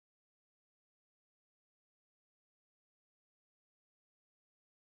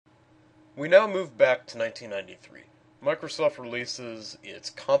We now move back to 1993. Microsoft releases its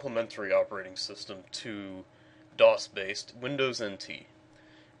complementary operating system to DOS-based Windows NT.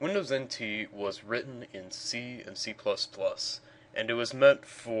 Windows NT was written in C and C++, and it was meant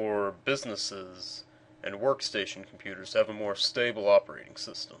for businesses and workstation computers to have a more stable operating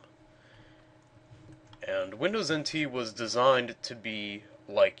system. And Windows NT was designed to be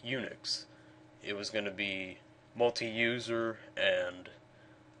like Unix. It was going to be multi-user and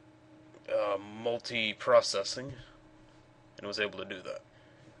multi-processing, and was able to do that.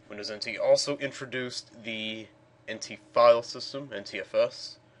 Windows NT also introduced the NT file system,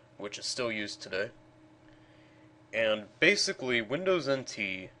 NTFS, which is still used today. And basically, Windows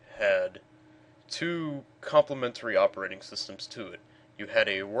NT had two complementary operating systems to it. You had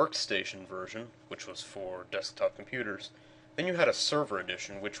a workstation version, which was for desktop computers. Then you had a server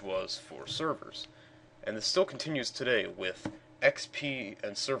edition, which was for servers. And this still continues today with XP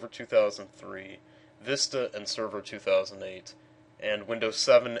and Server 2003, Vista and Server 2008, and Windows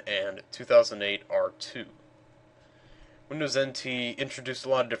 7 and 2008 R2. Windows NT introduced a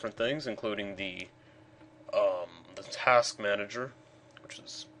lot of different things, including the Task Manager, which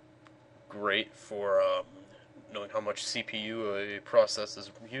is great for knowing how much CPU a process is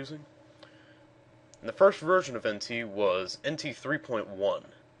using. And the first version of NT was NT 3.1.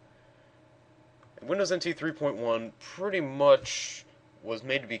 Windows NT 3.1 pretty much was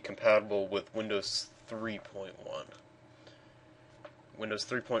made to be compatible with Windows 3.1. Windows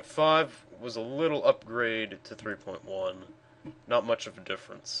 3.5 was a little upgrade to 3.1, not much of a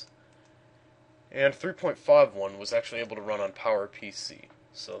difference. And 3.51 was actually able to run on PowerPC,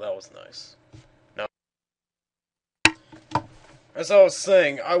 so that was nice. Now, as I was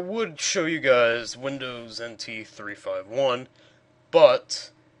saying, I would show you guys Windows NT 3.51,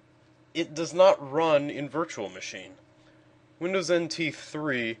 but it does not run in Virtual Machine. Windows NT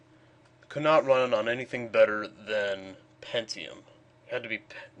 3 could not run on anything better than Pentium. It had to be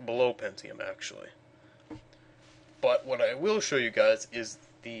below Pentium, actually. But what I will show you guys is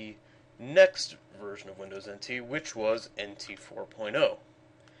the next version of Windows NT, which was NT 4.0.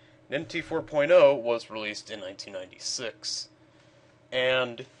 NT 4.0 was released in 1996,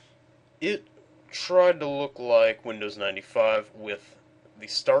 and it tried to look like Windows 95 with the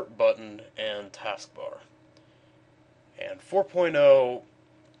Start button and taskbar. And 4.0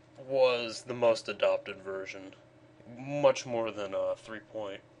 was the most adopted version, much more than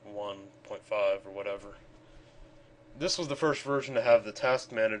 3.1.5 or whatever. This was the first version to have the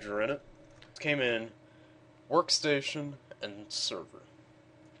Task Manager in it. It came in Workstation and Server.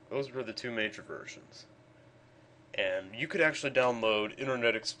 Those were the two major versions. And you could actually download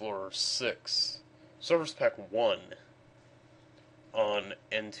Internet Explorer 6, Service Pack 1, on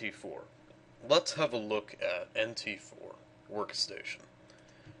NT4. Let's have a look at NT4 Workstation.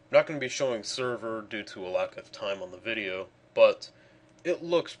 I'm not going to be showing Server due to a lack of time on the video, but it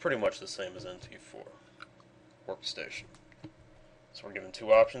looks pretty much the same as NT4 Workstation. So we're given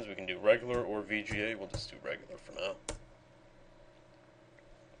two options. We can do regular or VGA. We'll just do regular for now.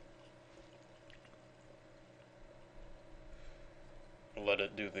 Let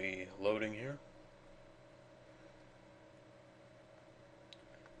it do the loading here.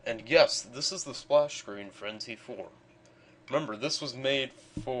 And yes, this is the splash screen for NT4. Remember, this was made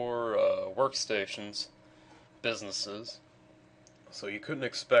for workstations, businesses, so you couldn't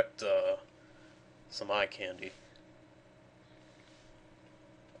expect some eye candy.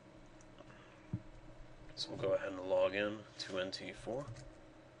 So we'll go ahead and log in to NT4.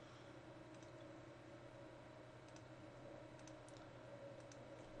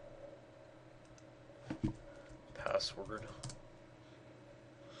 Password.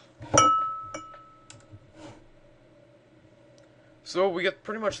 So we get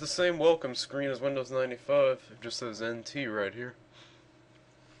pretty much the same welcome screen as Windows 95. It just says NT right here.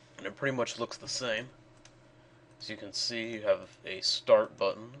 And it pretty much looks the same. As you can see, you have a start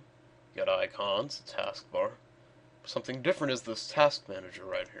button, you got icons, a taskbar. Something different is this Task Manager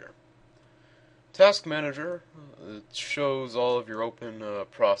right here. Task Manager, it shows all of your open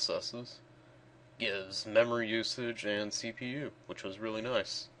processes, gives memory usage and CPU, which was really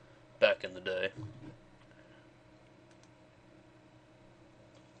nice back in the day.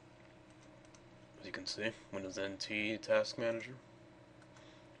 As you can see, Windows NT Task Manager.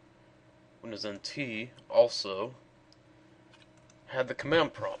 Windows NT also had the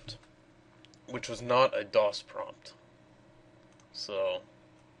command prompt, which was not a DOS prompt. So,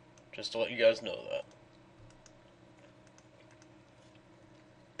 just to let you guys know that.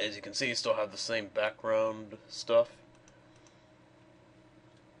 As you can see, you still have the same background stuff.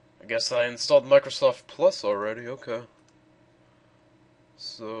 I guess I installed Microsoft Plus already, okay.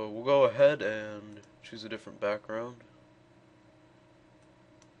 So So we'll go ahead and choose a different background.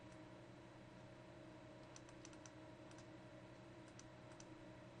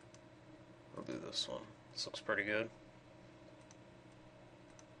 I'll do this one. This looks pretty good.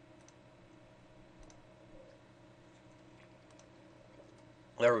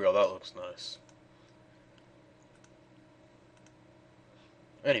 There we go, that looks nice.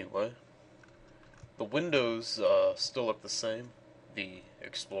 Anyway, the windows still look the same. The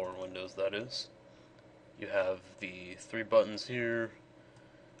Explorer windows, that is. You have the 3 buttons here,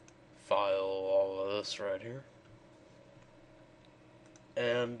 file, all of this right here.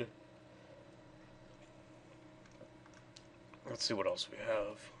 And let's see what else we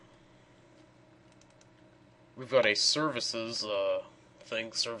have. We've got a services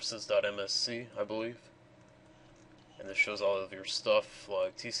thing, services.msc, I believe. And this shows all of your stuff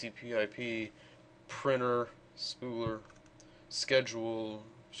like TCP/IP, printer, spooler,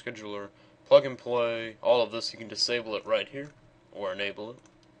 scheduler, plug and play. All of this, you can disable it right here or enable it.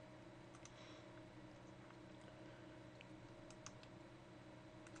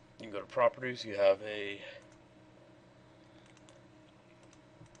 You can go to properties. You have a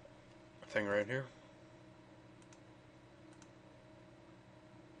thing right here.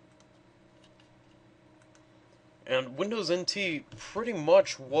 And Windows NT pretty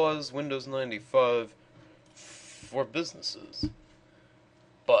much was Windows 95 for businesses.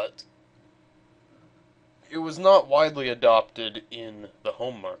 But it was not widely adopted in the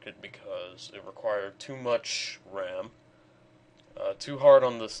home market because it required too much RAM, too hard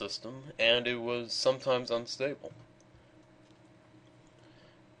on the system, and it was sometimes unstable.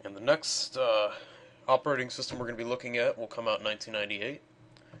 And the next operating system we're going to be looking at will come out in 1998.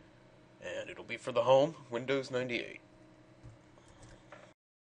 And it'll be for the home, Windows 98.